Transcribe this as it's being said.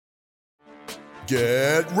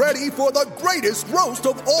Get ready for the greatest roast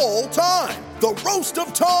of all time, the Roast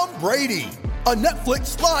of Tom Brady, a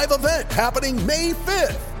Netflix live event happening May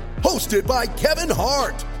 5th. Hosted by Kevin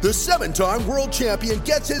Hart, the 7-time world champion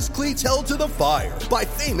gets his cleats held to the fire by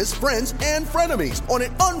famous friends and frenemies on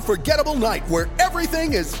an unforgettable night where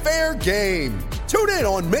everything is fair game. Tune in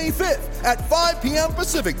on May 5th at 5 p.m.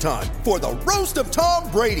 Pacific time for the Roast of Tom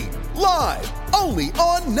Brady, live only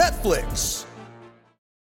on Netflix.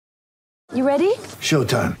 You ready?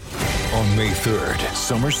 Showtime. On May 3rd,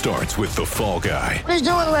 summer starts with The Fall Guy. What are you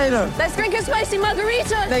doing later? Let's drink a spicy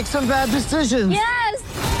margarita. Make some bad decisions. Yes!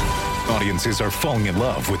 Audiences are falling in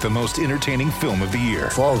love with the most entertaining film of the year.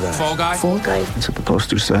 Fall Guy. Fall Guy? Fall guy. That's what the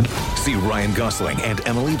poster said. See Ryan Gosling and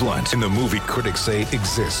Emily Blunt in the movie critics say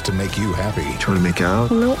exists to make you happy. Trying to make it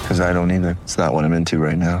out? Nope. Because I don't either. It's not what I'm into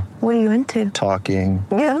right now. What are you into? Talking.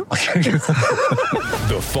 Yeah.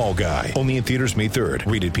 The Fall Guy. Only in theaters May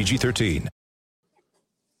 3rd. Rated PG-13.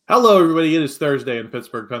 Hello, everybody. It is Thursday in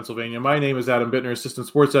Pittsburgh, Pennsylvania. My name is Adam Bittner, Assistant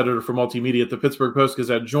Sports Editor for Multimedia at the Pittsburgh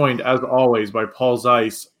Post-Gazette, joined, as always, by Paul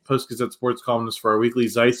Zeiss, Post-Gazette sports columnist for our weekly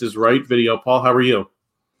Zeiss is Right video. Paul, how are you?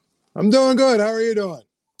 I'm doing good. How are you doing?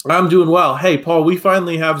 I'm doing well. Hey, Paul, we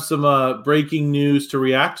finally have some breaking news to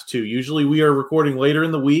react to. Usually we are recording later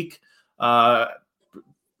in the week.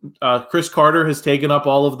 Chris Carter has taken up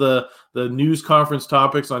all of the news conference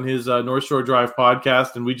topics on his North Shore Drive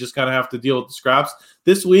podcast, and we just kind of have to deal with the scraps.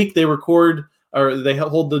 This week they hold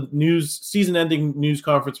the season-ending news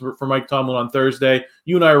conference for Mike Tomlin on Thursday.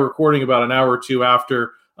 You and I are recording about an hour or two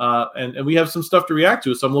after, and we have some stuff to react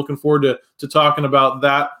to, so I'm looking forward to talking about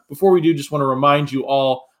that. Before we do, just want to remind you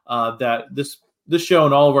all that this show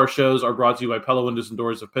and all of our shows are brought to you by Pella Windows and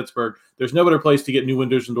Doors of Pittsburgh. There's no better place to get new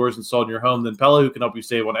windows and doors installed in your home than Pella, who can help you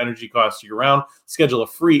save on energy costs year-round. Schedule a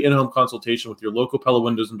free in-home consultation with your local Pella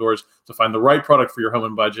Windows and Doors to find the right product for your home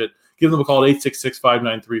and budget. Give them a call at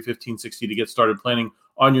 866-593-1560 to get started planning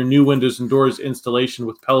on your new windows and doors installation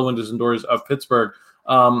with Pella Windows and Doors of Pittsburgh.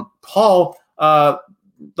 Paul,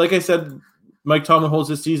 like I said, Mike Tomlin holds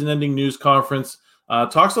his season-ending news conference,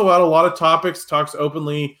 talks about a lot of topics, talks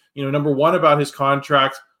openly, number one, about his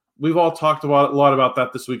contract. We've all talked about a lot about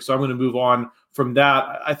that this week, so I'm going to move on from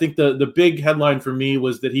that. I think the big headline for me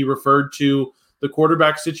was that he referred to the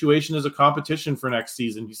quarterback situation as a competition for next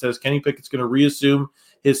season. He says Kenny Pickett's going to reassume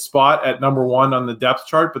his spot at number one on the depth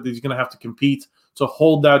chart, but he's going to have to compete to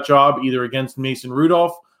hold that job either against Mason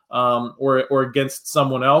Rudolph or against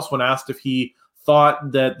someone else. When asked if he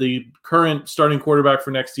thought that the current starting quarterback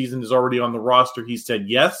for next season is already on the roster, he said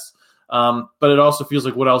yes. But it also feels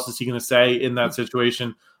like, what else is he going to say in that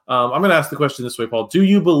situation? I'm going to ask the question this way, Paul. Do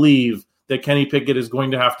you believe that Kenny Pickett is going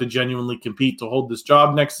to have to genuinely compete to hold this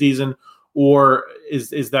job next season? Or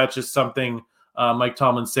is that just something Mike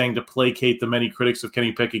Tomlin's saying to placate the many critics of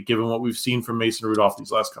Kenny Pickett, given what we've seen from Mason Rudolph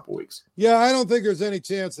these last couple weeks? Yeah, I don't think there's any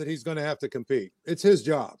chance that he's going to have to compete. It's his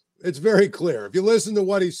job. It's very clear. If you listen to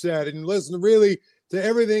what he said and listen really to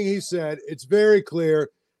everything he said, it's very clear.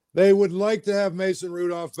 They would like to have Mason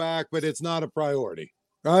Rudolph back, but it's not a priority,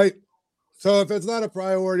 right? So if it's not a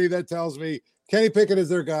priority, that tells me Kenny Pickett is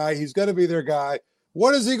their guy. He's going to be their guy.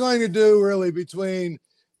 What is he going to do really between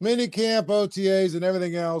minicamp, OTAs, and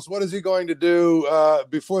everything else? What is he going to do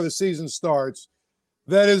before the season starts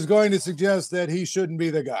that is going to suggest that he shouldn't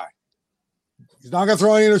be the guy? He's not going to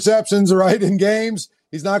throw any interceptions, right, in games.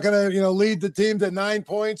 He's not going to, lead the team to 9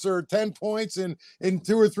 points or 10 points in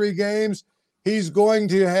 2 or 3 games. He's going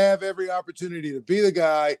to have every opportunity to be the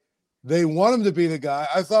guy. They want him to be the guy.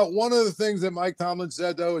 I thought one of the things that Mike Tomlin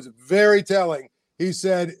said, though, is very telling. He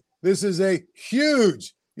said, this is a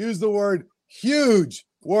huge, use the word huge,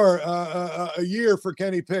 a year for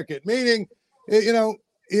Kenny Pickett. Meaning,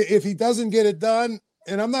 if he doesn't get it done,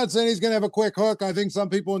 and I'm not saying he's going to have a quick hook. I think some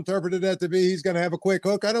people interpreted that to be he's going to have a quick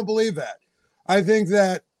hook. I don't believe that. I think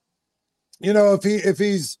that, if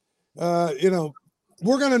he's,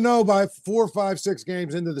 we're going to know by 4, 5, 6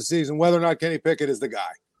 games into the season whether or not Kenny Pickett is the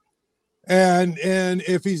guy. And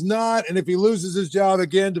if he's not, and if he loses his job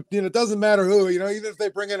again, it doesn't matter who, even if they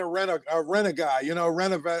bring in a rent a guy,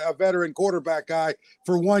 a veteran quarterback guy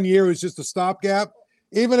for 1 year who's just a stopgap.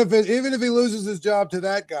 Even if he loses his job to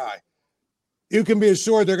that guy, you can be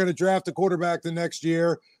assured they're going to draft a quarterback the next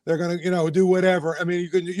year. They're going to, do whatever. I mean,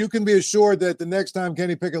 you can be assured that the next time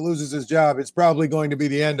Kenny Pickett loses his job, it's probably going to be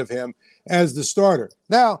the end of him as the starter.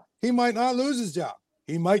 Now, he might not lose his job.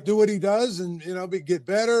 He might do what he does and, get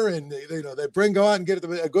better. And, they go out and get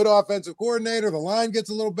a good offensive coordinator. The line gets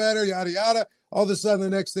a little better, yada, yada. All of a sudden, the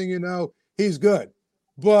next thing you know, he's good.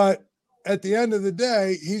 But at the end of the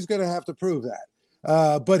day, he's going to have to prove that.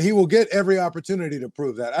 But he will get every opportunity to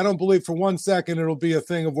prove that. I don't believe for 1 second it'll be a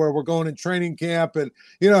thing of where we're going in training camp and,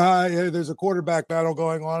 how there's a quarterback battle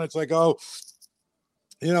going on. It's like,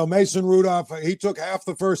 Mason Rudolph, he took half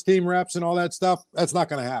the first team reps and all that stuff. That's not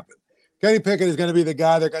going to happen. Kenny Pickett is going to be the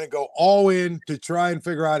guy they're going to go all in to try and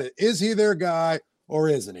figure out, is he their guy or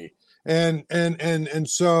isn't he? And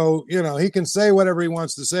so, he can say whatever he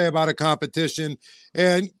wants to say about a competition.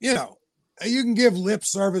 And, you can give lip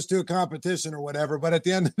service to a competition or whatever, but at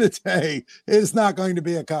the end of the day, it's not going to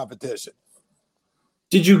be a competition.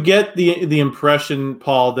 Did you get the impression,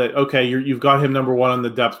 Paul, that, okay, you've got him number one on the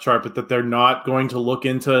depth chart, but that they're not going to look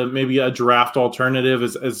into maybe a draft alternative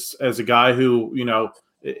as a guy who,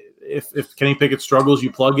 if Kenny Pickett struggles,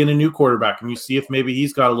 you plug in a new quarterback and you see if maybe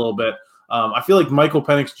he's got a little bit. I feel like Michael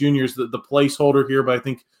Penix Jr. is the placeholder here, but I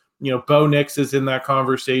think, Bo Nix is in that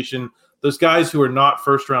conversation. Those guys who are not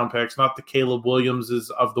first-round picks, not the Caleb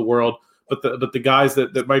Williamses of the world, but the guys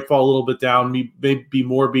that might fall a little bit down, may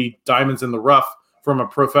be diamonds in the rough from a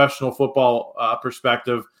professional football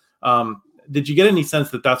perspective. Did you get any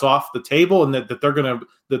sense that that's off the table and that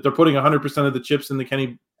they're putting 100% of the chips in the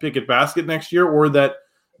Kenny Pickett basket next year, or that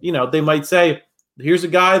they might say, here's a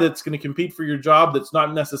guy that's going to compete for your job that's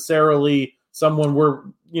not necessarily someone we're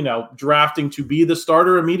drafting to be the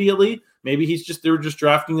starter immediately. Maybe they were just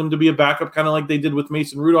drafting him to be a backup, kind of like they did with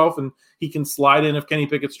Mason Rudolph, and he can slide in if Kenny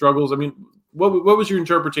Pickett struggles. I mean, what was your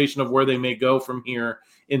interpretation of where they may go from here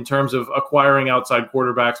in terms of acquiring outside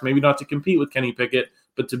quarterbacks, maybe not to compete with Kenny Pickett,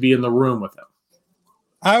 but to be in the room with him?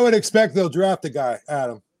 I would expect they'll draft a guy,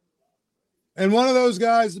 Adam. And one of those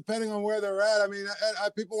guys, depending on where they're at, I mean,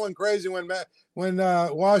 people went crazy when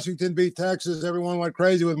Washington beat Texas. Everyone went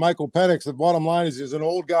crazy with Michael Penix. The bottom line is he's an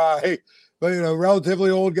old guy, but,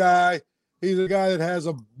 relatively old guy. He's a guy that has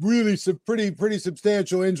a really pretty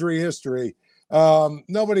substantial injury history.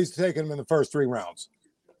 Nobody's taken him in the first 3 rounds.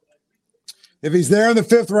 If he's there in the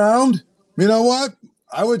 5th round, you know what?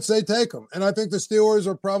 I would say take him. And I think the Steelers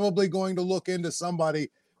are probably going to look into somebody,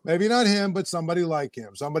 maybe not him, but somebody like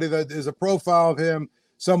him, somebody that is a profile of him,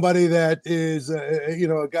 somebody that is,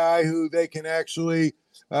 a guy who they can actually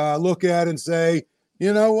look at and say,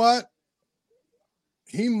 you know what?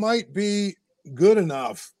 He might be good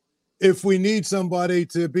enough if we need somebody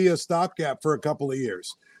to be a stopgap for a couple of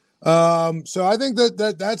years. So I think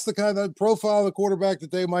that's the kind of profile of the quarterback that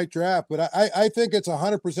they might draft. But I think it's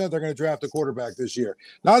 100% they're going to draft a quarterback this year.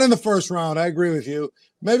 Not in the first round. I agree with you.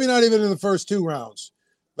 Maybe not even in the first 2 rounds.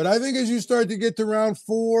 But I think as you start to get to round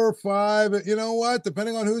 4 or 5, you know what?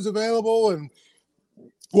 Depending on who's available and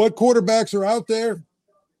what quarterbacks are out there,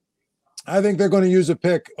 I think they're going to use a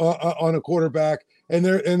pick on a quarterback. And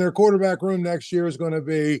their quarterback room next year is going to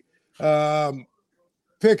be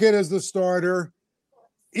Pickett as the starter,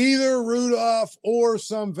 either Rudolph or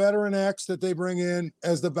some veteran X that they bring in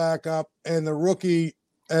as the backup, and the rookie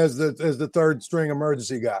as the third string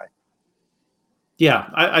emergency guy. Yeah,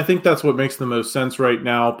 I think that's what makes the most sense right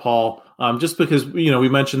now, Paul. Just because, we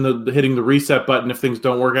mentioned the hitting the reset button if things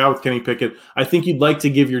don't work out with Kenny Pickett. I think you'd like to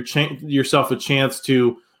give yourself a chance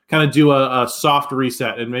to kind of do a soft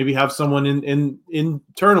reset and maybe have someone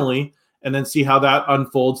internally and then see how that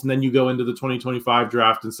unfolds. And then you go into the 2025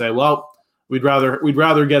 draft and say, well, we'd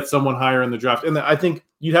rather get someone higher in the draft. And I think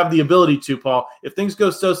you'd have the ability to, Paul, if things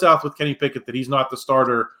go so south with Kenny Pickett that he's not the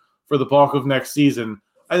starter for the bulk of next season,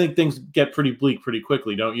 I think things get pretty bleak pretty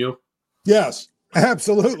quickly, don't you? Yes,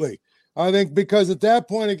 absolutely. I think because at that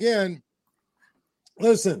point, again,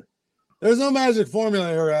 listen, there's no magic formula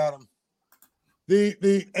here, Adam.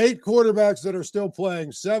 The 8 quarterbacks that are still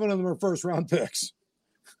playing, 7 of them are first-round picks.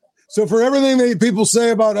 So for everything that people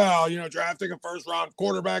say about, drafting a first-round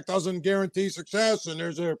quarterback doesn't guarantee success and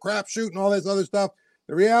there's a crapshoot and all this other stuff,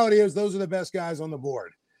 the reality is those are the best guys on the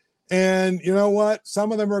board. And you know what?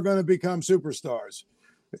 Some of them are going to become superstars.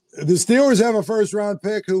 The Steelers have a first-round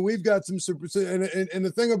pick who we've got some super. And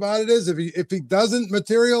the thing about it is, if he doesn't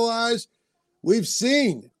materialize, we've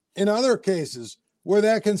seen in other cases where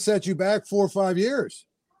that can set you back 4 or 5 years.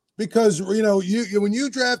 Because when you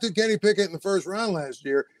drafted Kenny Pickett in the first round last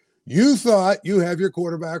year, you thought you have your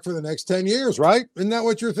quarterback for the next 10 years, right? Isn't that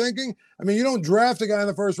what you're thinking? I mean, you don't draft a guy in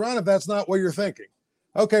the first round if that's not what you're thinking.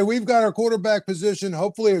 Okay, we've got our quarterback position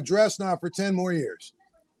hopefully addressed now for 10 more years.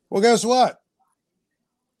 Well, guess what?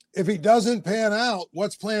 If he doesn't pan out,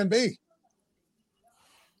 what's plan B?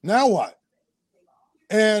 Now what?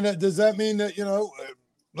 And does that mean that,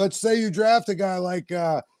 let's say you draft a guy like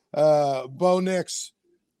Bo Nix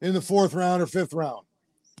in the 4th round or 5th round.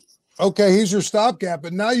 Okay, he's your stopgap,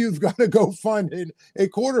 but now you've got to go find a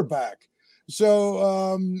quarterback.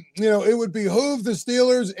 it would behoove the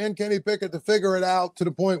Steelers and Kenny Pickett to figure it out to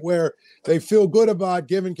the point where they feel good about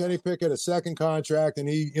giving Kenny Pickett a second contract, and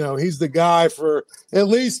he's the guy for at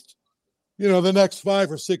least the next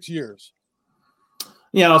 5 or 6 years.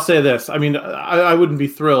 Yeah, I'll say this. I mean, I wouldn't be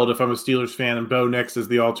thrilled if I'm a Steelers fan and Bo Nix is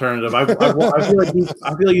the alternative. I feel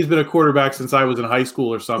like he's been a quarterback since I was in high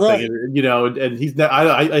school or something. Right. And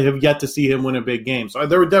I have yet to see him win a big game. So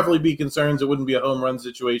there would definitely be concerns. It wouldn't be a home run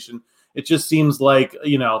situation. It just seems like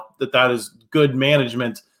that is good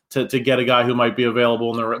management to get a guy who might be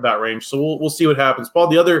available in that range. So we'll see what happens. Paul,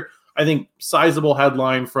 the other I think sizable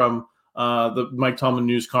headline from the Mike Tomlin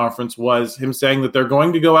news conference was him saying that they're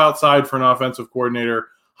going to go outside for an offensive coordinator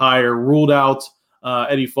hire, ruled out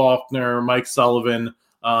Eddie Faulkner, Mike Sullivan.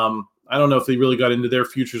 I don't know if they really got into their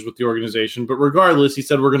futures with the organization, but regardless, he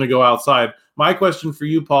said, we're going to go outside. My question for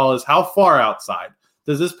you, Paul, is how far outside?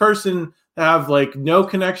 Does this person have no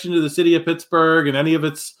connection to the city of Pittsburgh and any of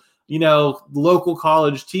its, local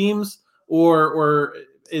college teams, or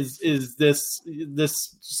is this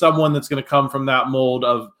someone that's going to come from that mold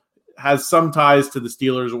of has some ties to the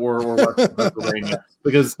Steelers or Western Pennsylvania?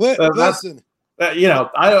 Because listen, I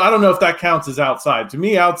don't know if that counts as outside. To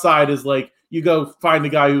me, outside is you go find a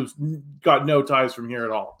guy who's got no ties from here at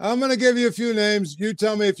all. I'm going to give you a few names. You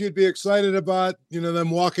tell me if you'd be excited about, them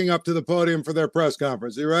walking up to the podium for their press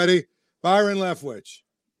conference. You ready? Byron Leftwich.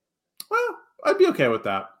 Well, I'd be okay with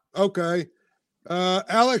that. Okay.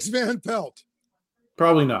 Alex Van Pelt.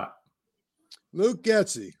 Probably not. Luke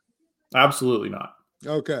Getsy. Absolutely not.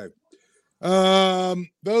 Okay.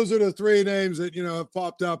 Those are the three names that, have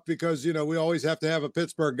popped up because, we always have to have a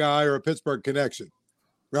Pittsburgh guy or a Pittsburgh connection.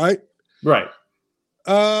 Right? Right.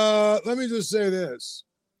 Let me just say this.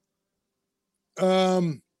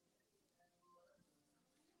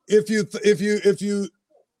 If you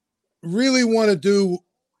really want to do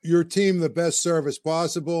your team the best service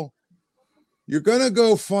possible, you're going to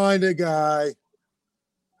go find a guy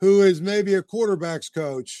who is maybe a quarterback's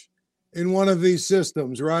coach in one of these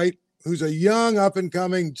systems, right? Who's a young up and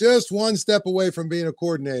coming, just one step away from being a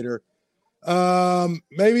coordinator.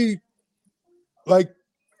 Maybe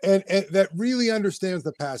and that really understands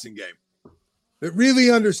the passing game. That really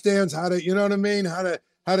understands how to,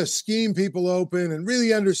 how to scheme people open, and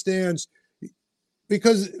really understands,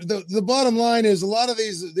 because the bottom line is a lot of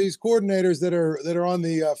these coordinators that are on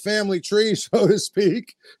the family tree, so to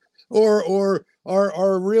speak, or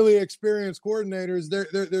are really experienced coordinators.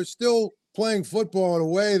 They're still playing football in a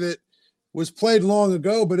way that was played long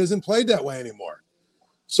ago, but isn't played that way anymore.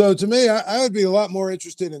 So to me, I would be a lot more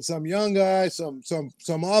interested in some young guy, some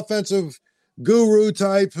offensive guru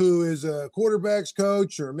type who is a quarterback's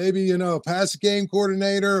coach, or maybe, a pass game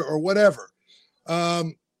coordinator or whatever,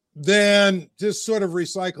 than just sort of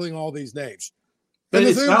recycling all these names. But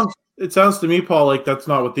it sounds to me, Paul, like that's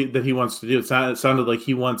not what that he wants to do. It sounded like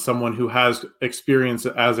he wants someone who has experience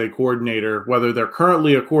as a coordinator, whether they're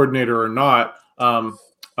currently a coordinator or not.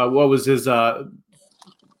 What was his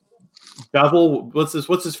Bevel? What's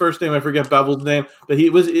his first name? I forget Bevel's name, but he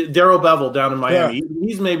was Darrell Bevel down in Miami. Yeah.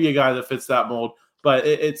 He's maybe a guy that fits that mold, but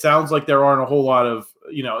it sounds like there aren't a whole lot of,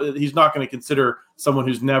 he's not going to consider someone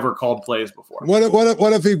who's never called plays before. What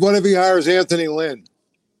if he hires Anthony Lynn?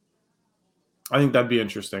 I think that'd be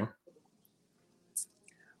interesting.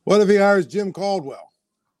 What if he hires Jim Caldwell?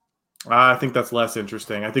 I think that's less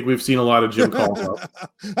interesting. I think we've seen a lot of Jim Caldwell.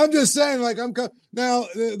 I'm just saying, now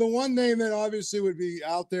the one name that obviously would be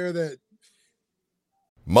out there that.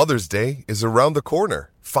 Mother's Day is around the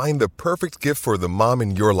corner. Find the perfect gift for the mom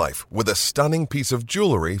in your life with a stunning piece of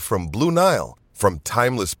jewelry from Blue Nile. From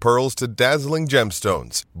timeless pearls to dazzling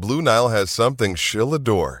gemstones, Blue Nile has something she'll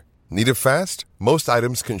adore. Need it fast? Most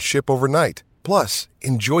items can ship overnight. Plus,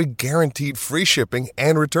 enjoy guaranteed free shipping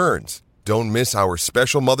and returns. Don't miss our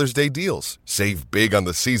special Mother's Day deals. Save big on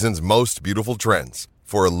the season's most beautiful trends.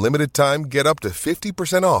 For a limited time, get up to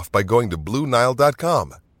 50% off by going to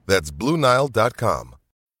BlueNile.com. That's BlueNile.com.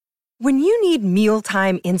 When you need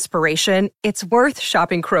mealtime inspiration, it's worth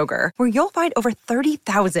shopping Kroger, where you'll find over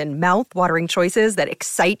 30,000 mouth-watering choices that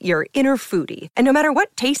excite your inner foodie. And no matter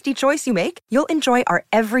what tasty choice you make, you'll enjoy our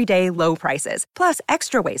everyday low prices, plus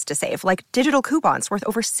extra ways to save, like digital coupons worth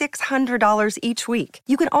over $600 each week.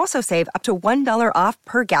 You can also save up to $1 off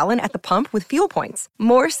per gallon at the pump with fuel points.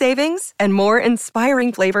 More savings and more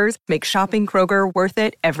inspiring flavors make shopping Kroger worth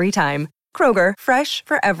it every time. Kroger, fresh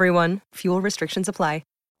for everyone. Fuel restrictions apply.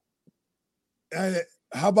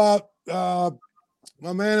 How about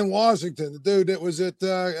my man in Washington, the dude that was at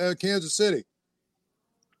Kansas City?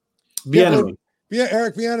 Bieniemy. Yeah,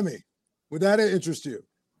 Eric Bieniemy. Would that interest you?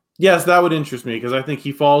 Yes, that would interest me, because I think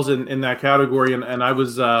he falls in that category. And I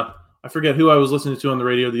was I forget who I was listening to on the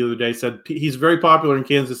radio the other day, said he's very popular in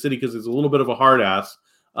Kansas City because he's a little bit of a hard ass,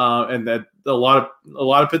 and that a lot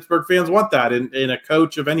of Pittsburgh fans want that in a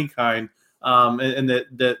coach of any kind, and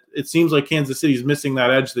that it seems like Kansas City is missing that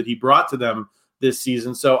edge that he brought to them this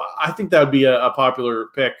season. So I think that would be a popular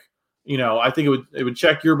pick. I think it would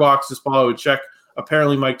check your boxes, Paul. It would check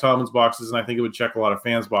apparently Mike Tomlin's boxes, and I think it would check a lot of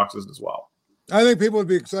fans' boxes as well. I think people would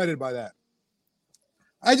be excited by that.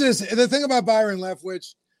 The thing about Byron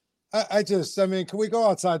Leftwich, I mean, can we go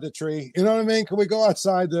outside the tree? You know what I mean? Can we go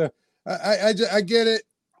outside I get it.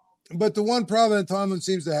 But the one problem that Tomlin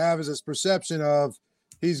seems to have is this perception of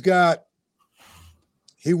he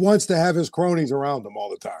wants to have his cronies around him all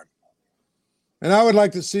the time. And I would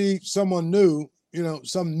like to see someone new,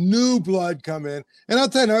 some new blood come in. And I'll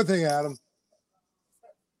tell you another thing, Adam.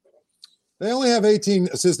 They only have 18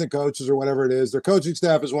 assistant coaches or whatever it is. Their coaching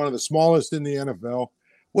staff is one of the smallest in the NFL.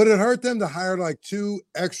 Would it hurt them to hire two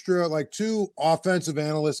offensive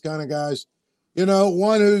analyst kind of guys?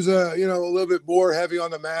 One who's a little bit more heavy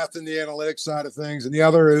on the math and the analytics side of things, and the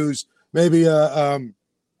other who's maybe a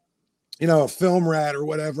film rat or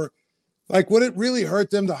whatever. Would it really hurt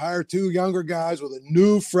them to hire two younger guys with a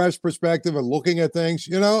new, fresh perspective of looking at things?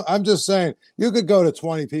 I'm just saying, you could go to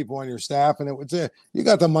 20 people on your staff, and it would say you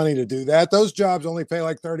got the money to do that. Those jobs only pay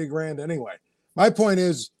like $30,000 anyway. My point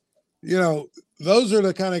is, those are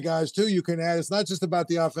the kind of guys too you can add. It's not just about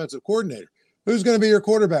the offensive coordinator. Who's going to be your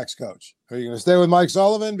quarterback's coach? Are you going to stay with Mike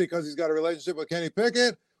Sullivan because he's got a relationship with Kenny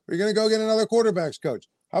Pickett? Or are you going to go get another quarterback's coach?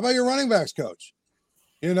 How about your running back's coach?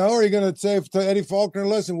 Are you going to say to Eddie Faulkner,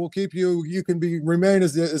 listen, we'll keep you, you can remain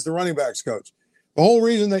as the running back's coach. The whole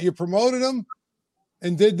reason that you promoted him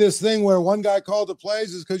and did this thing where one guy called the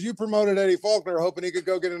plays is because you promoted Eddie Faulkner hoping he could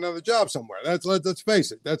go get another job somewhere. Let's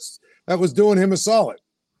face it. That was doing him a solid.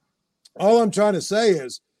 All I'm trying to say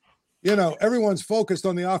is, everyone's focused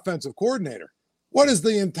on the offensive coordinator. What is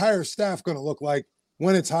the entire staff going to look like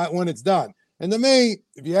when it's hot, when it's done? And to me,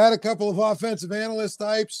 if you had a couple of offensive analyst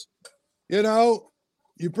types,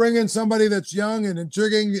 you bring in somebody that's young and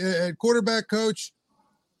intriguing at quarterback coach.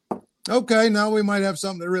 Okay, now we might have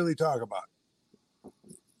something to really talk about.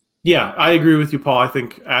 Yeah, I agree with you, Paul. I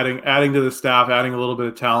think adding to the staff, adding a little bit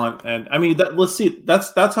of talent, and I mean, let's see.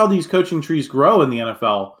 That's how these coaching trees grow in the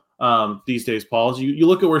NFL. These days, Paul, you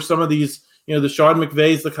look at where some of these, the Sean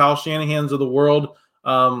McVays, the Kyle Shanahans of the world,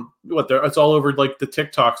 it's all over like the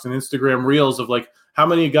TikToks and Instagram reels of like how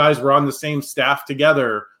many guys were on the same staff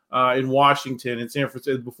together in Washington and San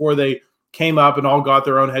Francisco before they came up and all got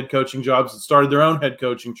their own head coaching jobs and started their own head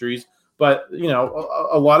coaching trees. But,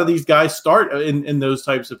 a lot of these guys start in those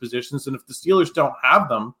types of positions. And if the Steelers don't have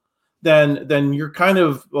them, then you're kind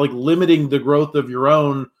of like limiting the growth of your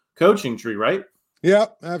own coaching tree, right?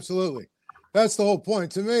 Yep, absolutely. That's the whole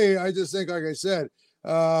point. To me, I just think, like I said,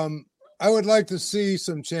 I would like to see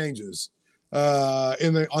some changes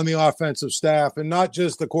on the offensive staff and not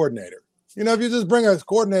just the coordinator. If you just bring a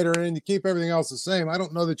coordinator in and you keep everything else the same, I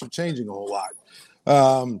don't know that you're changing a whole lot.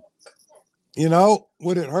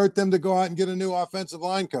 Would it hurt them to go out and get a new offensive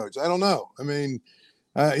line coach? I don't know. I mean,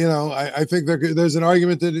 I think there's an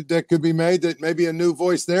argument that could be made that maybe a new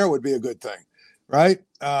voice there would be a good thing, right?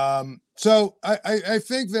 So I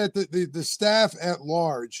think that the staff at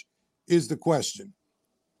large is the question.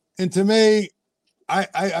 And to me,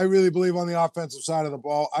 I really believe on the offensive side of the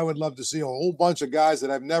ball, I would love to see a whole bunch of guys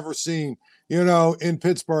that I've never seen, in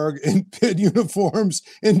Pittsburgh, in Pitt uniforms,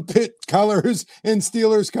 in Pitt colors, in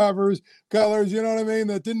Steelers colors, you know what I mean,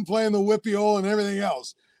 that didn't play in the whippy hole and everything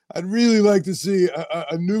else. I'd really like to see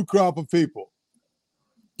a new crop of people.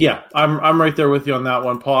 Yeah, I'm right there with you on that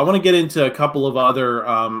one, Paul. I want to get into a couple of other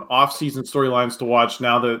off-season storylines to watch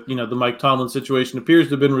now that, the Mike Tomlin situation appears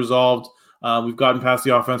to have been resolved. We've gotten past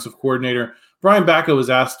the offensive coordinator. Brian Bacco was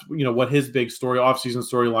asked, what his big off-season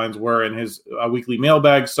storylines were in his weekly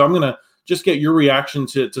mailbag. So I'm going to just get your reaction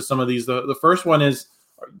to some of these. The first one is,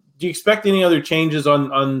 do you expect any other changes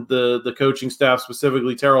on the coaching staff,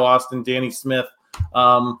 specifically Terrell Austin, Danny Smith?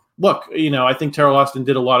 Look, I think Terrell Austin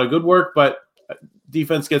did a lot of good work, but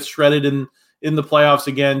defense gets shredded in the playoffs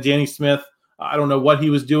again. Danny Smith, I don't know what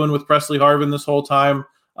he was doing with Presley Harvin this whole time.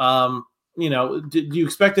 Do you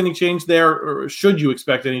expect any change there, or should you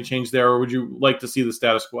expect any change there, or would you like to see the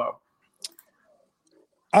status quo?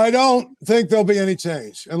 I don't think there'll be any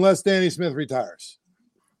change unless Danny Smith retires.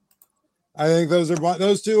 I think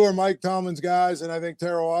those two are Mike Tomlin's guys, and I think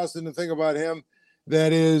Terrell Austin, the thing about him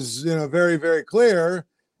that is, very, very clear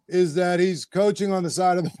is that he's coaching on the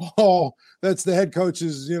side of the ball that's the head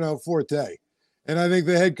coach's, forte. And I think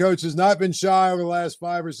the head coach has not been shy over the last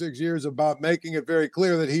 5 or 6 years about making it very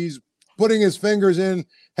clear that he's putting his fingers in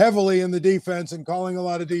heavily in the defense and calling a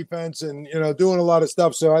lot of defense and, doing a lot of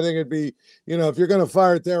stuff. So I think it'd be, if you're going to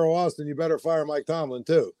fire Darryl Austin, you better fire Mike Tomlin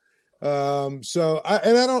too. I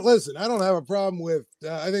don't have a problem with,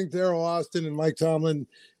 I think Darryl Austin and Mike Tomlin,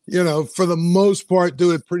 for the most part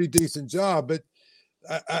do a pretty decent job. But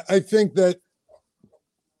I think that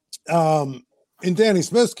in Danny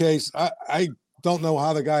Smith's case, I don't know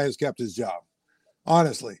how the guy has kept his job.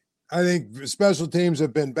 Honestly, I think special teams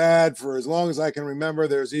have been bad for as long as I can remember.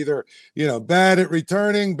 There's either, bad at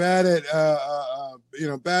returning, bad at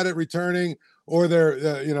returning, or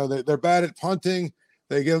they're bad at punting.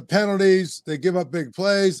 They give penalties. They give up big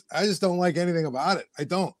plays. I just don't like anything about it. I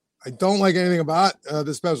don't like anything about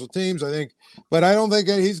the special teams, I think, but I don't think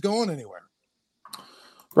he's going anywhere.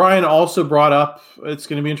 Brian also brought up, it's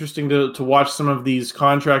going to be interesting to watch some of these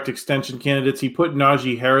contract extension candidates. He put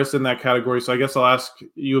Najee Harris in that category, so I guess I'll ask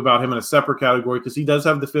you about him in a separate category because he does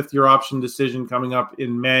have the fifth-year option decision coming up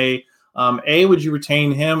in May. A, would you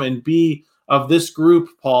retain him? And B, of this group,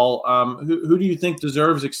 Paul, who do you think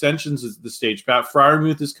deserves extensions at this stage? Pat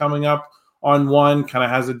Freiermuth is coming up on one, kind of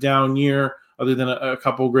has a down year other than a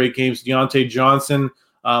couple of great games. Deontay Johnson,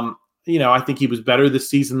 I think he was better this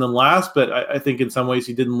season than last, but I think in some ways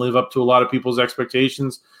he didn't live up to a lot of people's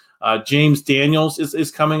expectations. James Daniels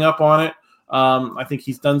is coming up on it. I think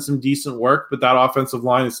he's done some decent work, but that offensive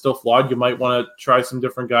line is still flawed. You might want to try some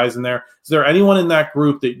different guys in there. Is there anyone in that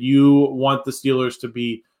group that you want the Steelers to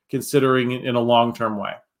be considering in a long-term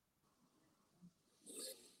way?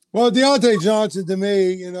 Well, Deontay Johnson, to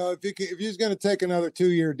me, if he's going to take another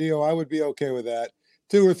 2-year deal, I would be okay with that.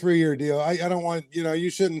 2 or 3 year deal. I don't want, you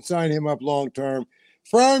shouldn't sign him up long term.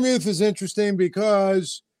 Freiermuth is interesting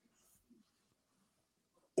because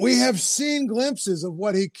we have seen glimpses of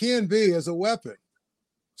what he can be as a weapon.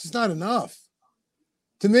 It's just not enough.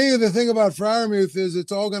 To me, the thing about Freiermuth is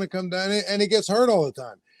it's all going to come down, and he gets hurt all the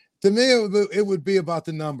time. To me, it would be about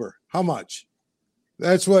the number. How much?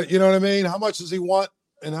 That's what, what I mean? How much does he want,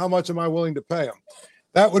 and how much am I willing to pay him?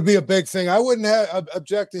 That would be a big thing. I wouldn't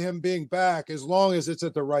object to him being back as long as it's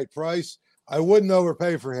at the right price. I wouldn't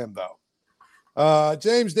overpay for him, though.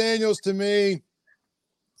 James Daniels, to me,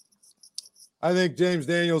 I think James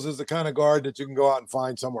Daniels is the kind of guard that you can go out and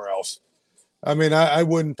find somewhere else. I mean, I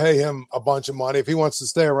wouldn't pay him a bunch of money. If he wants to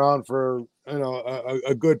stay around for,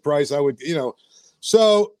 a good price, I would,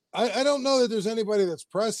 So I don't know that there's anybody that's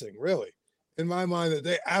pressing, really, in my mind, that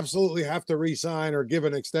they absolutely have to re-sign or give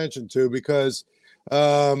an extension to because –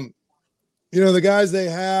 the guys they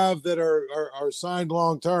have that are signed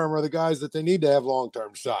long-term are the guys that they need to have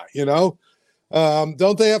long-term signed,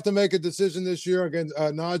 don't they have to make a decision this year against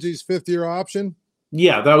Najee's 5th-year option?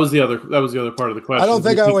 Yeah, that was the other part of the question. I don't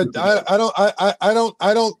think I would.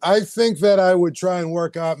 I think that I would try and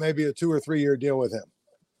work out maybe a 2 or 3 year deal with him,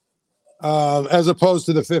 as opposed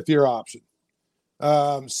to the 5th-year option.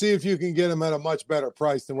 See if you can get him at a much better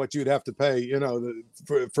price than what you'd have to pay,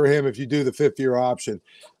 for him if you do the 5th-year option.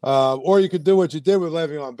 Or you could do what you did with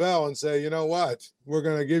Le'Veon Bell and say, you know what, we're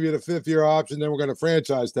going to give you the 5th-year option, then we're going to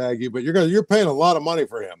franchise tag you, but you're paying a lot of money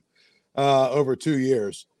for him over 2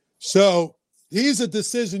 years. So he's a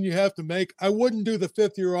decision you have to make. I wouldn't do the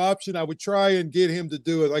 5th-year option. I would try and get him to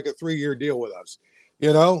do it like a 3-year deal with us.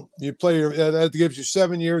 You play that gives you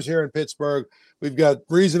 7 years here in Pittsburgh. We've got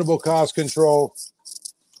reasonable cost control.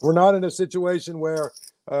 We're not in a situation where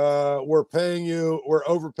we're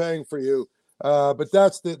overpaying for you. But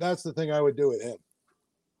that's the thing I would do with him.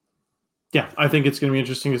 Yeah, I think it's going to be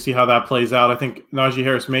interesting to see how that plays out. I think Najee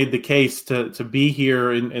Harris made the case to be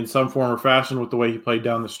here in some form or fashion with the way he played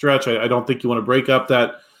down the stretch. I don't think you want to break up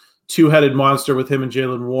that two-headed monster with him and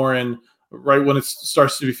Jaylen Warren right when it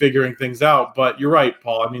starts to be figuring things out. But you're right,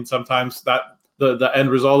 Paul. I mean, sometimes that the end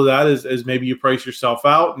result of that is maybe you price yourself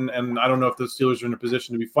out, and I don't know if the Steelers are in a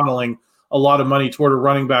position to be funneling a lot of money toward a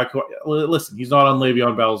running back. Listen, he's not on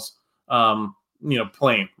Le'Veon Bell's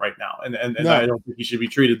plane right now, and no. I don't think he should be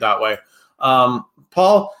treated that way.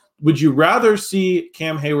 Paul, would you rather see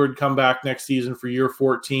Cam Hayward come back next season for year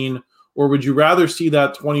 14, or would you rather see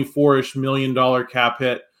that $24-ish million cap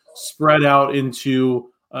hit spread out into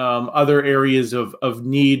other areas of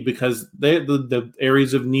need, because the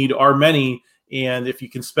areas of need are many, and if you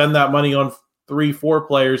can spend that money on 3-4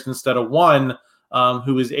 players instead of one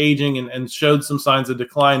who is aging and showed some signs of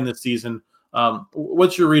decline this season,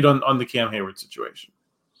 what's your read on the Cam Hayward situation?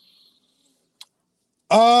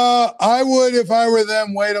 I would, if I were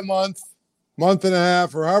them, wait a month and a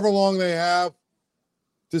half, or however long they have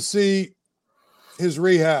to see his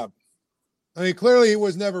rehab. I mean, clearly he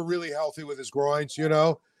was never really healthy with his groins,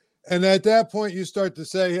 and at that point you start to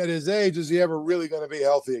say, at his age, is he ever really going to be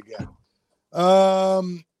healthy again?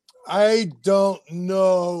 I don't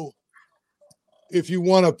know if you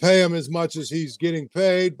want to pay him as much as he's getting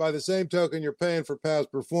paid. By the same token, you're paying for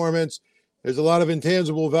past performance. There's a lot of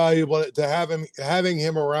intangible value to having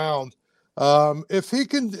him around. If he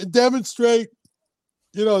can demonstrate,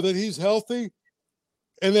 that he's healthy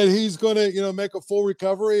and that he's going to, make a full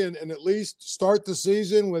recovery and at least start the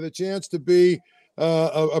season with a chance to be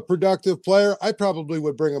a productive player, I probably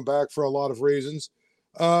would bring him back for a lot of reasons.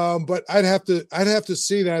 But I'd have to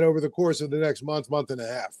see that over the course of the next month and a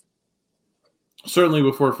half. Certainly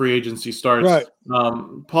before free agency starts. Right.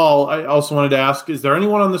 Paul, I also wanted to ask, is there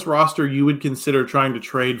anyone on this roster you would consider trying to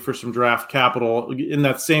trade for some draft capital in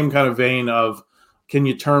that same kind of vein of, can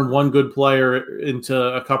you turn one good player into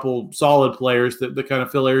a couple solid players that kind of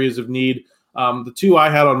fill areas of need? The two I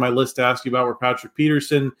had on my list to ask you about were Patrick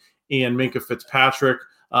Peterson and Minkah Fitzpatrick.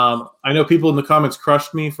 I know people in the comments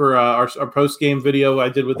crushed me for our post-game video I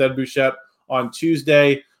did with Ed Bouchette on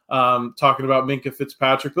Tuesday talking about Minkah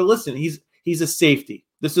Fitzpatrick. But listen, he's a safety.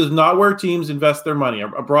 This is not where teams invest their money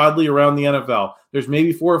broadly around the NFL. There's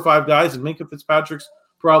maybe 4 or 5 guys, and Minkah Fitzpatrick's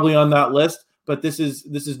probably on that list. But this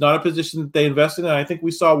is not a position that they invest in, and I think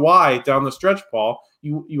we saw why down the stretch, Paul.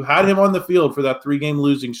 You had him on the field for that 3-game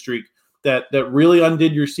losing streak that really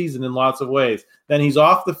undid your season in lots of ways. Then he's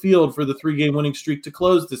off the field for the 3-game winning streak to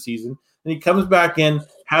close the season. And he comes back in,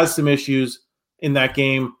 has some issues in that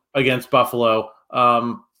game against Buffalo,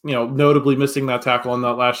 notably missing that tackle on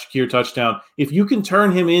that last Shakir touchdown. If you can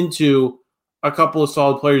turn him into a couple of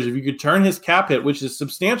solid players, if you could turn his cap hit, which is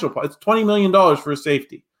substantial, it's $20 million for a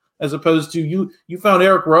safety, as opposed to you found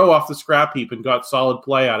Eric Rowe off the scrap heap and got solid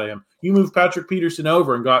play out of him. You moved Patrick Peterson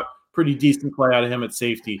over and got pretty decent play out of him at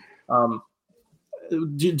safety.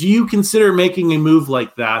 Do you consider making a move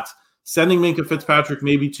like that, sending Minkah Fitzpatrick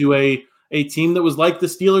maybe to a team that was like the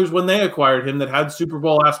Steelers when they acquired him, that had Super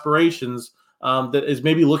Bowl aspirations, that is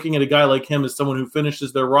maybe looking at a guy like him as someone who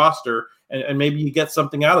finishes their roster, and maybe you get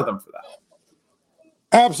something out of them for that?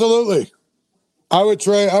 Absolutely. I would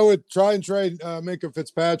try and trade Minkah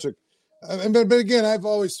Fitzpatrick. But again, I've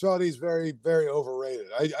always felt he's very, very overrated.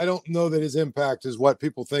 I don't know that his impact is what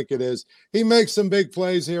people think it is. He makes some big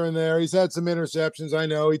plays here and there. He's had some interceptions, I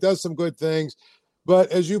know. He does some good things.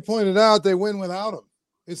 But as you pointed out, they win without him.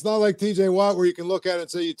 It's not like T.J. Watt where you can look at it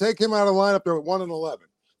and say, you take him out of the lineup, they're at 1-11,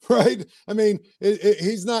 right? I mean,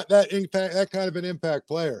 he's not that kind of an impact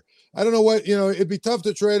player. I don't know what, it'd be tough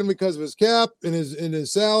to trade him because of his cap and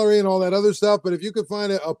his salary and all that other stuff. But if you could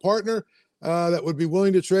find a partner that would be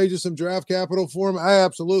willing to trade you some draft capital for him, I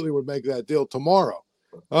absolutely would make that deal tomorrow.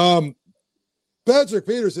 Patrick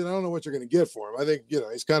Peterson, I don't know what you're going to get for him. I think,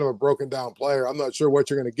 he's kind of a broken down player. I'm not sure what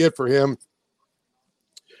you're going to get for him.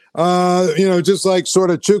 Just like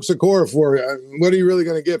sort of Chooks Okorafor, what are you really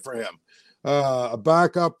going to get for him? A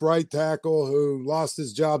backup right tackle who lost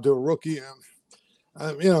his job to a rookie.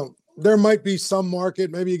 There might be some market.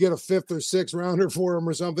 Maybe you get a 5th or 6th rounder for him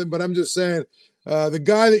or something, but I'm just saying the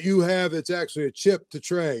guy that you have that's actually a chip to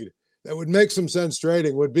trade that would make some sense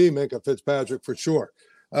trading would be Minkah Fitzpatrick for sure.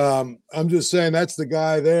 I'm just saying that's the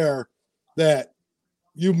guy there that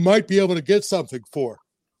you might be able to get something for.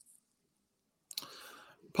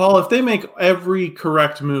 Paul, if they make every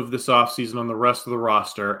correct move this offseason on the rest of the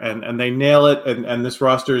roster and they nail it and this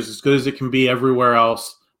roster is as good as it can be everywhere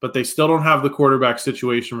else, but they still don't have the quarterback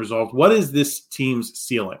situation resolved, what is this team's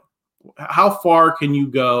ceiling? How far can you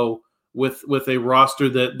go with a roster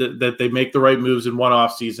that they make the right moves in one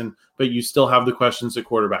offseason, but you still have the questions at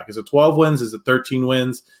quarterback? Is it 12 wins? Is it 13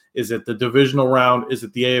 wins? Is it the divisional round? Is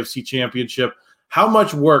it the AFC Championship? How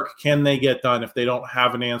much work can they get done if they don't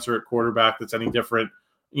have an answer at quarterback that's any different,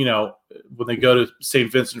 when they go to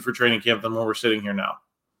St. Vincent for training camp than when we're sitting here now?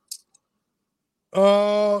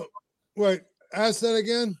 Wait, ask that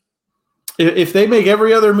again. If they make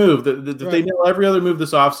every other move, they nail every other move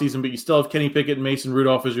this offseason, but you still have Kenny Pickett and Mason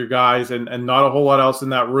Rudolph as your guys and not a whole lot else in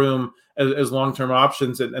that room as long-term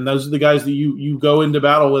options, and those are the guys that you go into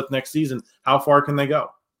battle with next season, how far can they go?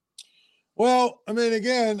 Well, I mean,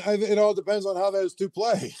 again, it all depends on how those two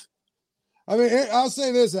play. I mean, I'll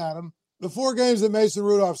say this, Adam. The 4 games that Mason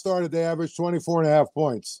Rudolph started, they averaged 24.5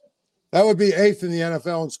 points. That would be 8th in the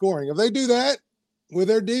NFL in scoring. If they do that with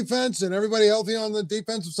their defense and everybody healthy on the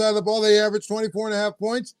defensive side of the ball, they average 24.5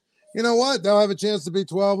 points. You know what? They'll have a chance to be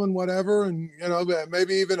 12 and whatever, and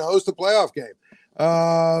maybe even host a playoff game.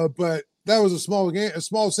 But that was a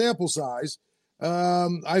small sample size.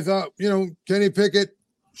 I thought, Kenny Pickett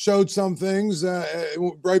showed some things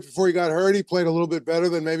right before he got hurt. He played a little bit better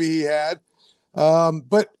than maybe he had.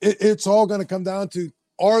 But it's all going to come down to,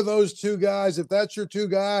 are those two guys, if that's your two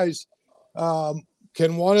guys,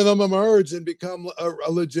 can one of them emerge and become a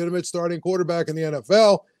legitimate starting quarterback in the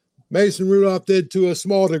NFL? Mason Rudolph did to a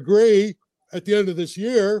small degree at the end of this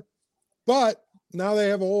year, but now they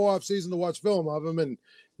have a whole off season to watch film of him and,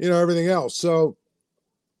 everything else. So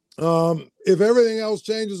if everything else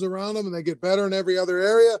changes around them and they get better in every other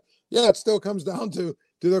area, yeah, it still comes down to,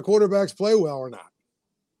 do their quarterbacks play well or not?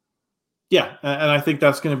 Yeah, and I think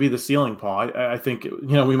that's going to be the ceiling, Paul. I think,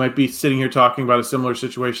 we might be sitting here talking about a similar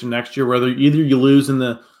situation next year, whether either you lose in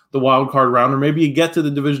the wild card round or maybe you get to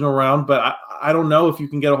the divisional round, but I don't know if you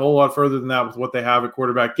can get a whole lot further than that with what they have at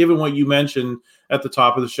quarterback, given what you mentioned at the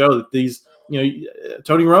top of the show, that these,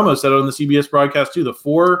 Tony Romo said it on the CBS broadcast too, the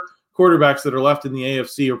 4 quarterbacks that are left in the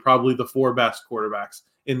AFC are probably the 4 best quarterbacks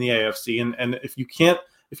in the AFC. And if you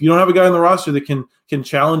don't have a guy on the roster that can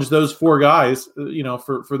challenge those 4 guys,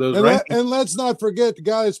 for those rankings. And let's not forget the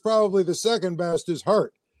guy that's probably the second best is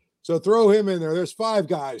hurt. So throw him in there. There's 5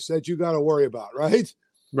 guys that you got to worry about, right?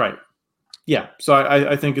 Right. Yeah. So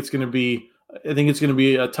I think it's going to be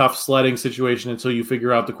a tough sledding situation until you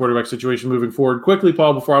figure out the quarterback situation moving forward. Quickly,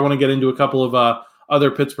 Paul, before I want to get into a couple of other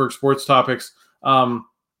Pittsburgh sports topics,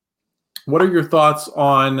 what are your thoughts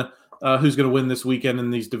on who's going to win this weekend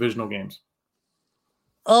in these divisional games?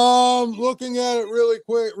 Looking at it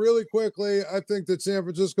really quickly, I think that San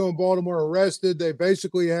Francisco and Baltimore are rested. They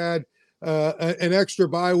basically had an extra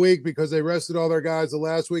bye week because they rested all their guys the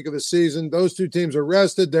last week of the season. Those 2 teams are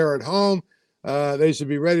rested. They're at home. They should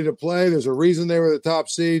be ready to play. There's a reason they were the top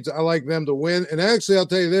seeds. I like them to win. And actually, I'll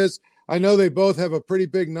tell you this. I know they both have a pretty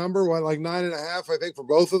big number, like 9.5, I think, for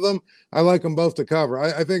both of them. I like them both to cover.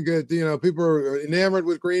 I think that, people are enamored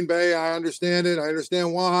with Green Bay. I understand it. I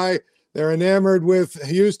understand why. They're enamored with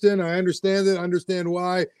Houston. I understand it. I understand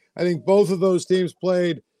why. I think both of those teams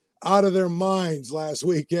played out of their minds last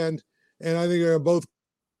weekend. And I think they're both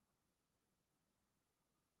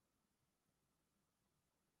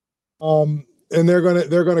and they're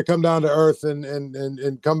gonna come down to earth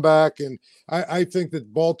and come back. And I think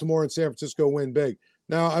that Baltimore and San Francisco win big.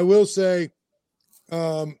 Now I will say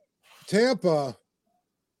Tampa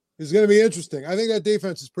is going to be interesting. I think that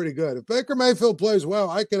defense is pretty good. If Baker Mayfield plays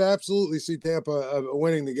well, I could absolutely see Tampa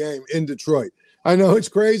winning the game in Detroit. I know it's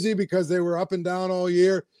crazy because they were up and down all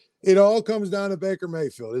year. It all comes down to Baker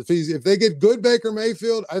Mayfield. If they get good Baker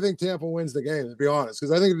Mayfield, I think Tampa wins the game, to be honest,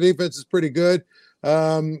 because I think the defense is pretty good.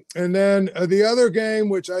 And then the other game,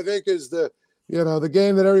 which I think is the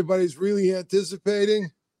game that everybody's really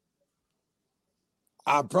anticipating.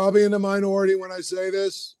 I'm probably in the minority when I say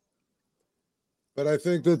this, but I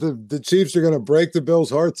think that the Chiefs are going to break the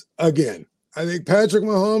Bills' hearts again. I think Patrick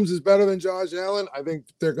Mahomes is better than Josh Allen. I think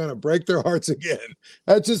they're going to break their hearts again.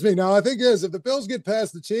 That's just me. Now, I think if the Bills get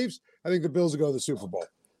past the Chiefs, I think the Bills will go to the Super Bowl.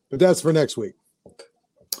 But that's for next week.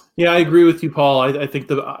 Yeah, I agree with you, Paul. I think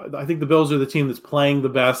the Bills are the team that's playing the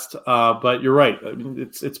best. But you're right. I mean,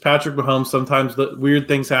 it's Patrick Mahomes. Sometimes the weird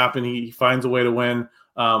things happen. He finds a way to win.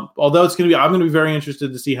 Although I'm going to be very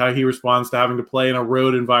interested to see how he responds to having to play in a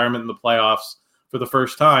road environment in the playoffs for the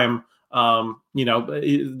first time.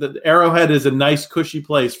 The Arrowhead is a nice, cushy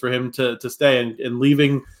place for him to stay, and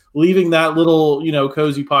leaving that little,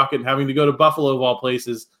 cozy pocket and having to go to Buffalo of all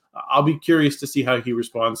places. I'll be curious to see how he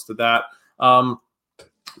responds to that.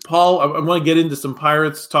 Paul, I want to get into some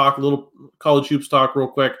Pirates talk, a little college hoops talk real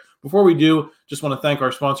quick. Before we do, just want to thank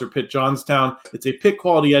our sponsor, Pitt Johnstown. It's a Pitt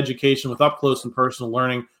quality education with up close and personal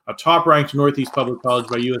learning, a top-ranked Northeast Public College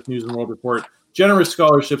by U.S. News and World Report. Generous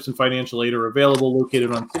scholarships and financial aid are available,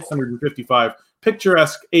 located on 655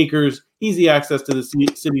 picturesque acres, easy access to the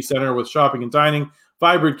city center with shopping and dining,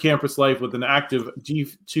 vibrant campus life with an active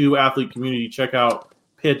G2 athlete community. Check out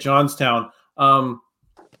Pitt Johnstown.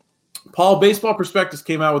 Paul, Baseball Prospectus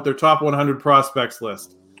came out with their top 100 prospects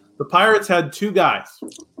list. The Pirates had 2 guys.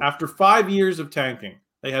 After 5 years of tanking,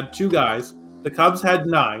 they had 2 guys. The Cubs had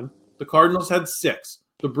 9. The Cardinals had 6.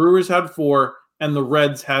 The Brewers had 4. And the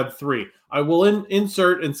Reds had 3. I will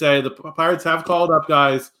insert and say the Pirates have called up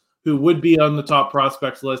guys who would be on the top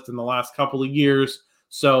prospects list in the last couple of years.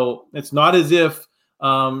 So it's not as if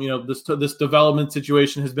this development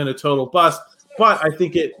situation has been a total bust. But I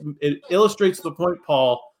think it illustrates the point,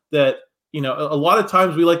 Paul, that a lot of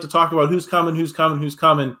times we like to talk about who's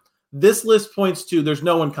coming. This list points to there's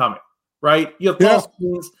no one coming, right? You have Paul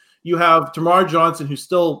Skeens, you have Tamar Johnson, who's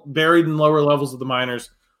still buried in lower levels of the minors.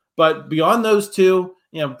 But beyond those 2,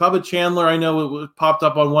 Bubba Chandler, I know it popped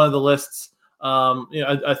up on one of the lists.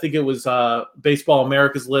 I think it was Baseball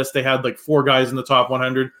America's list. They had like 4 guys in the top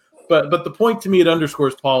 100. But the point to me it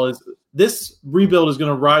underscores, Paul, is this rebuild is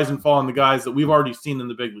going to rise and fall on the guys that we've already seen in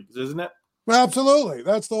the big leagues, isn't it? Absolutely.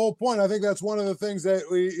 That's the whole point. I think that's one of the things that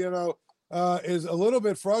we, is a little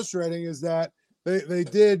bit frustrating is that they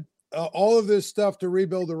did all of this stuff to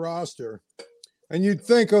rebuild the roster. And you'd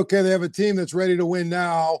think, okay, they have a team that's ready to win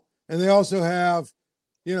now. And they also have,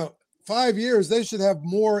 5 years, they should have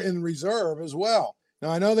more in reserve as well. Now,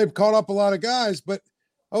 I know they've caught up a lot of guys, but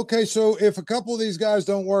okay, so if a couple of these guys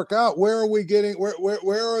don't work out, where are we getting,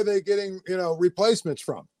 where are they getting, replacements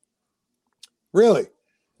from? Really?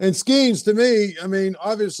 And Skeens, to me, I mean,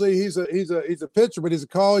 obviously he's a pitcher, but he's a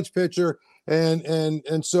college pitcher.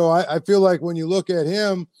 And so I feel like when you look at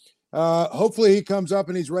him, hopefully he comes up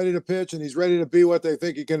and he's ready to pitch and he's ready to be what they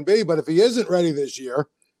think he can be. But if he isn't ready this year,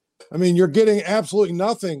 I mean, you're getting absolutely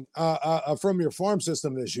nothing from your farm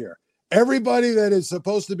system this year. Everybody that is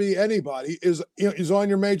supposed to be anybody is on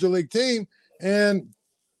your major league team. And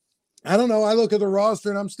I don't know. I look at the roster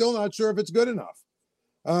and I'm still not sure if it's good enough.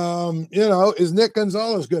 Is Nick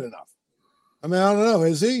Gonzalez good enough? I mean, I don't know.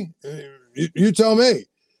 Is he? You tell me.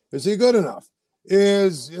 Is he good enough?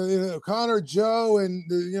 Is Connor Joe and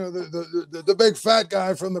the big fat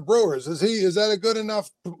guy from the Brewers? Is that a good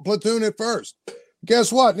enough platoon at first?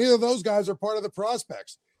 Guess what? Neither of those guys are part of the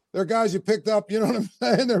prospects. They're guys you picked up. You know what I'm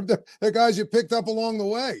saying? They're guys you picked up along the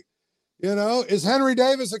way. Is Henry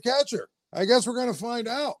Davis a catcher? I guess we're going to find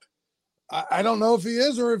out. I don't know if he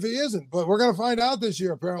is or if he isn't, but we're going to find out this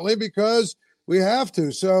year apparently because we have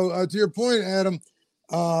to. So to your point, Adam,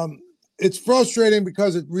 it's frustrating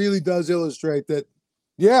because it really does illustrate that,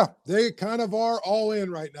 yeah, they kind of are all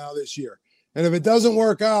in right now this year. And if it doesn't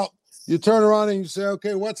work out, you turn around and you say,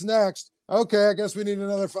 okay, what's next? Okay, I guess we need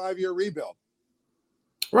another 5-year rebuild.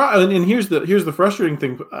 Right, and here's the frustrating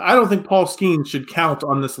thing. I don't think Paul Skeens should count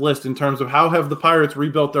on this list in terms of how have the Pirates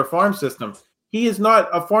rebuilt their farm system. He is not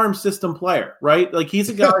a farm system player, right? Like he's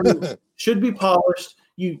a guy who should be polished.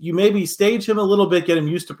 You maybe stage him a little bit, get him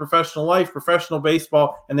used to professional life, professional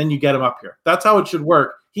baseball, and then you get him up here. That's how it should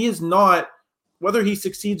work. He is not, whether he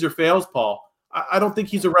succeeds or fails, Paul, I don't think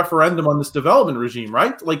he's a referendum on this development regime,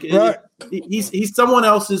 right? Like right. He's someone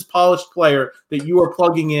else's polished player that you are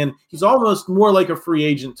plugging in. He's almost more like a free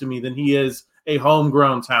agent to me than he is a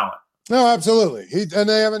homegrown talent. No, absolutely.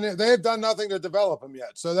 They have done nothing to develop him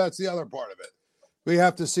yet. So that's the other part of it. We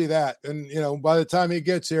have to see that. And, by the time he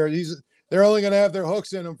gets here, they're only going to have their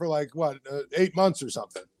hooks in him for 8 months or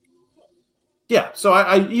something. Yeah. So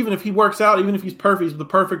I even if he works out, even if he's perfect, he's the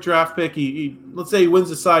perfect draft pick. He let's say he wins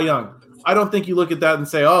the Cy Young. I don't think you look at that and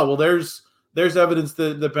say, oh, well, there's evidence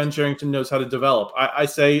that Ben Cherington knows how to develop. I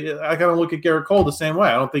kind of look at Garrett Cole the same way.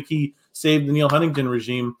 I don't think he saved the Neil Huntington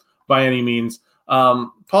regime by any means.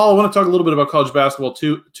 Paul, I want to talk a little bit about college basketball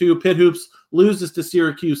too. Pitt Hoops loses to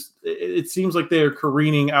Syracuse. It seems like they are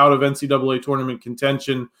careening out of NCAA tournament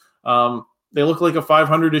contention. They look like a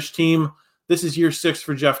 500-ish team. This is year 6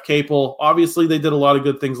 for Jeff Capel. Obviously, they did a lot of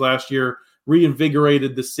good things last year,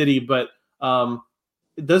 reinvigorated the city, but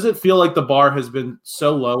does it feel like the bar has been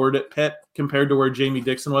so lowered at Pitt compared to where Jamie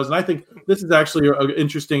Dixon was? And I think this is actually an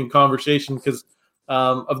interesting conversation because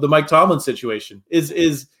of the Mike Tomlin situation.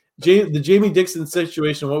 Is the Jamie Dixon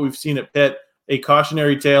situation, what we've seen at Pitt, a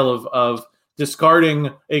cautionary tale of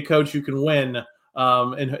discarding a coach who can win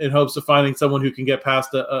in hopes of finding someone who can get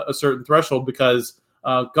past a certain threshold? Because,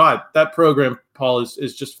 God, that program, Paul,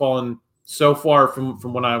 is just fallen so far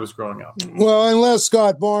from when I was growing up. Well, unless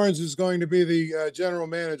Scott Barnes is going to be the general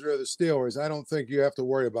manager of the Steelers, I don't think you have to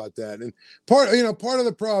worry about that. And part of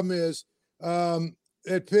the problem is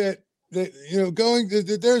at Pitt,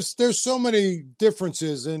 there's so many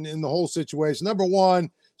differences in the whole situation. Number one,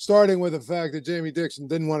 starting with the fact that Jamie Dixon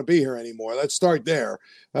didn't want to be here anymore. Let's start there.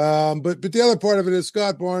 But the other part of it is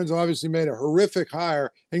Scott Barnes obviously made a horrific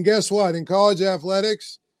hire. And guess what? In college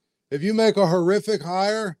athletics, if you make a horrific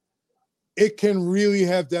hire, it can really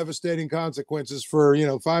have devastating consequences for,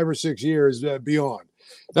 5 or 6 years beyond.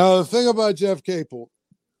 Now, the thing about Jeff Capel,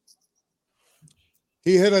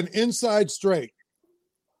 he hit an inside straight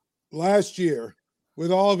last year with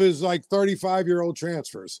all of his 35-year-old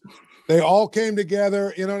transfers. They all came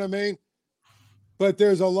together, you know what I mean? But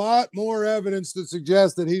there's a lot more evidence to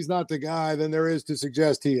suggest that he's not the guy than there is to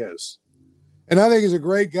suggest he is. And I think he's a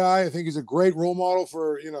great guy. I think he's a great role model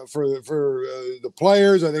for the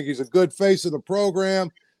players. I think he's a good face of the program.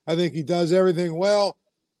 I think he does everything well,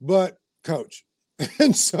 but coach.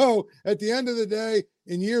 And so at the end of the day,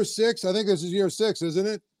 in year 6, I think this is year 6, isn't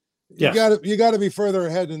it? Yes. You got to be further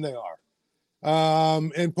ahead than they are.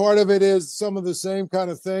 And part of it is some of the same kind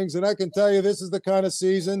of things. And I can tell you, this is the kind of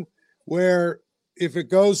season where if it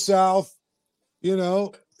goes south,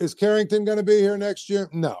 is Carrington going to be here next year?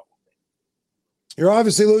 No. You're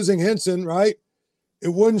obviously losing Hinson, right? It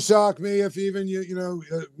wouldn't shock me if even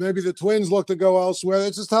maybe the Twins look to go elsewhere.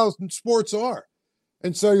 That's just how sports are.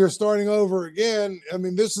 And so you're starting over again. I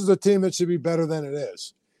mean, this is a team that should be better than it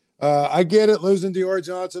is. I get it, losing Dior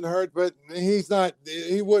Johnson hurt, but he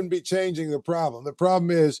wouldn't be changing the problem. The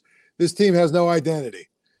problem is this team has no identity.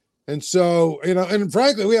 And so, and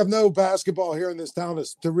frankly, we have no basketball here in this town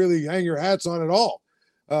to really hang your hats on at all.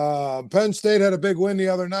 Penn State had a big win the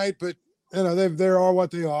other night, but, they are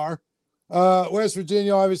what they are. West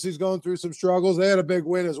Virginia obviously is going through some struggles. They had a big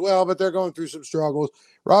win as well, but they're going through some struggles.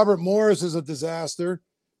 Robert Morris is a disaster.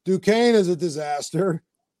 Duquesne is a disaster.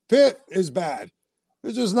 Pitt is bad.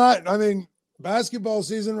 It's just not, basketball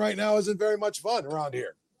season right now isn't very much fun around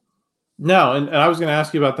here. No, and I was going to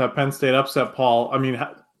ask you about that Penn State upset, Paul.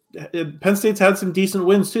 Penn State's had some decent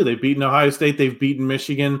wins too. They've beaten Ohio State. They've beaten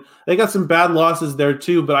Michigan. They got some bad losses there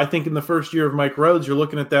too, but I think in the first year of Mike Rhodes, you're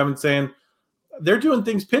looking at them and saying, they're doing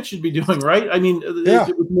things Pitt should be doing, right?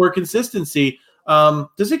 With more consistency.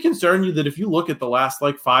 Does it concern you that if you look at the last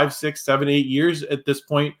 5, 6, 7, 8 years at this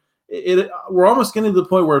point, we're almost getting to the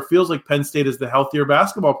point where it feels like Penn State is the healthier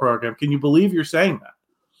basketball program. Can you believe you're saying that?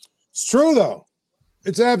 It's true, though.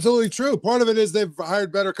 It's absolutely true. Part of it is they've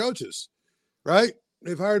hired better coaches, right?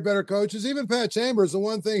 They've hired better coaches. Even Pat Chambers, the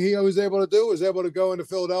one thing he was able to do was able to go into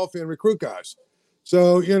Philadelphia and recruit guys.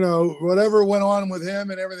 So, whatever went on with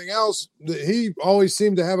him and everything else, he always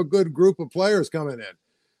seemed to have a good group of players coming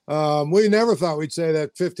in. We never thought we'd say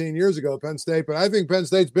that 15 years ago, Penn State, but I think Penn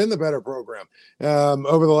State's been the better program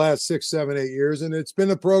over the last 6, 7, 8 years. And it's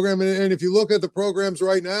been a program. And if you look at the programs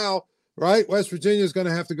right now, right, West Virginia is going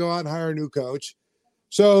to have to go out and hire a new coach.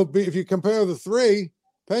 So if you compare the three,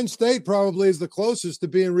 Penn State probably is the closest to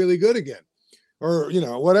being really good again. Or,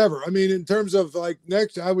 whatever. In terms of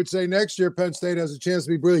I would say next year, Penn State has a chance to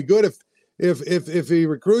be really good if he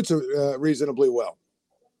recruits reasonably well.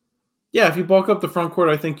 Yeah, if you bulk up the front court,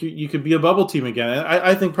 I think you could be a bubble team again. And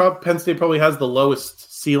I think Penn State probably has the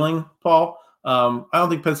lowest ceiling, Paul. I don't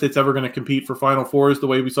think Penn State's ever going to compete for Final Fours the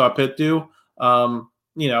way we saw Pitt do.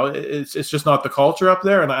 It's just not the culture up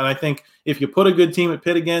there. And I think if you put a good team at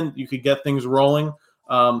Pitt again, you could get things rolling.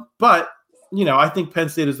 But I think Penn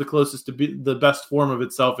State is the closest to be the best form of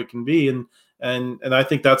itself it can be. And I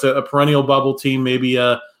think that's a perennial bubble team, maybe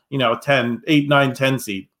a 8, 9, 10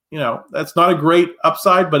 seed. That's not a great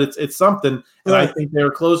upside, but it's something. And right. I think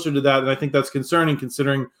they're closer to that. And I think that's concerning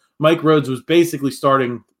considering Mike Rhodes was basically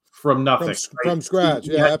starting from nothing. From scratch.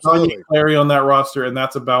 Yeah, absolutely. Clary on that roster, and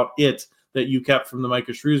that's about it that you kept from the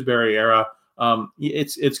Micah Shrewsbury era.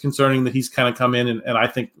 It's concerning that he's kind of come in and I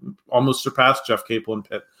think almost surpassed Jeff Capel and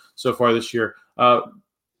Pitt so far this year.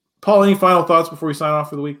 Paul, any final thoughts before we sign off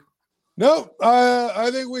for the week? No,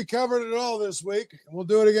 I think we covered it all this week. We'll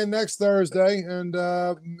do it again next Thursday. And,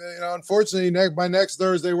 unfortunately, by next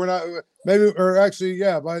Thursday, we're not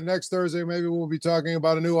by next Thursday, maybe we'll be talking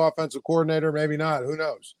about a new offensive coordinator. Maybe not. Who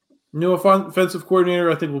knows? New offensive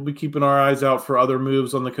coordinator. I think we'll be keeping our eyes out for other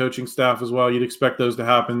moves on the coaching staff as well. You'd expect those to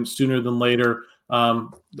happen sooner than later.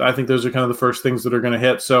 I think those are kind of the first things that are going to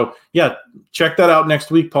hit. So, yeah, check that out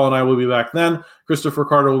next week. Paul and I will be back then. Christopher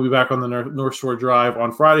Carter will be back on the North Shore Drive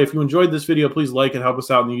on Friday. If you enjoyed this video, please like and help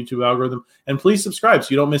us out in the YouTube algorithm. And please subscribe so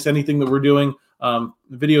you don't miss anything that we're doing.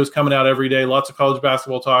 Videos coming out every day. Lots of college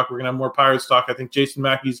basketball talk. We're going to have more Pirates talk. I think Jason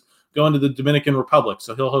Mackey's going to the Dominican Republic,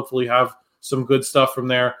 so he'll hopefully have some good stuff from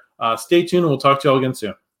there. Stay tuned, and we'll talk to you all again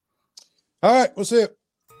soon. All right, we'll see you.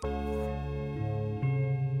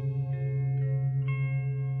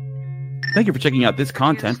 Thank you for checking out this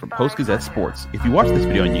content from Post-Gazette Sports. If you watch this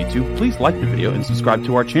video on YouTube, please like the video and subscribe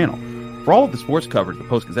to our channel. For all of the sports coverage the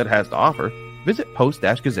Post-Gazette has to offer, visit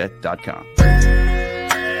post-gazette.com.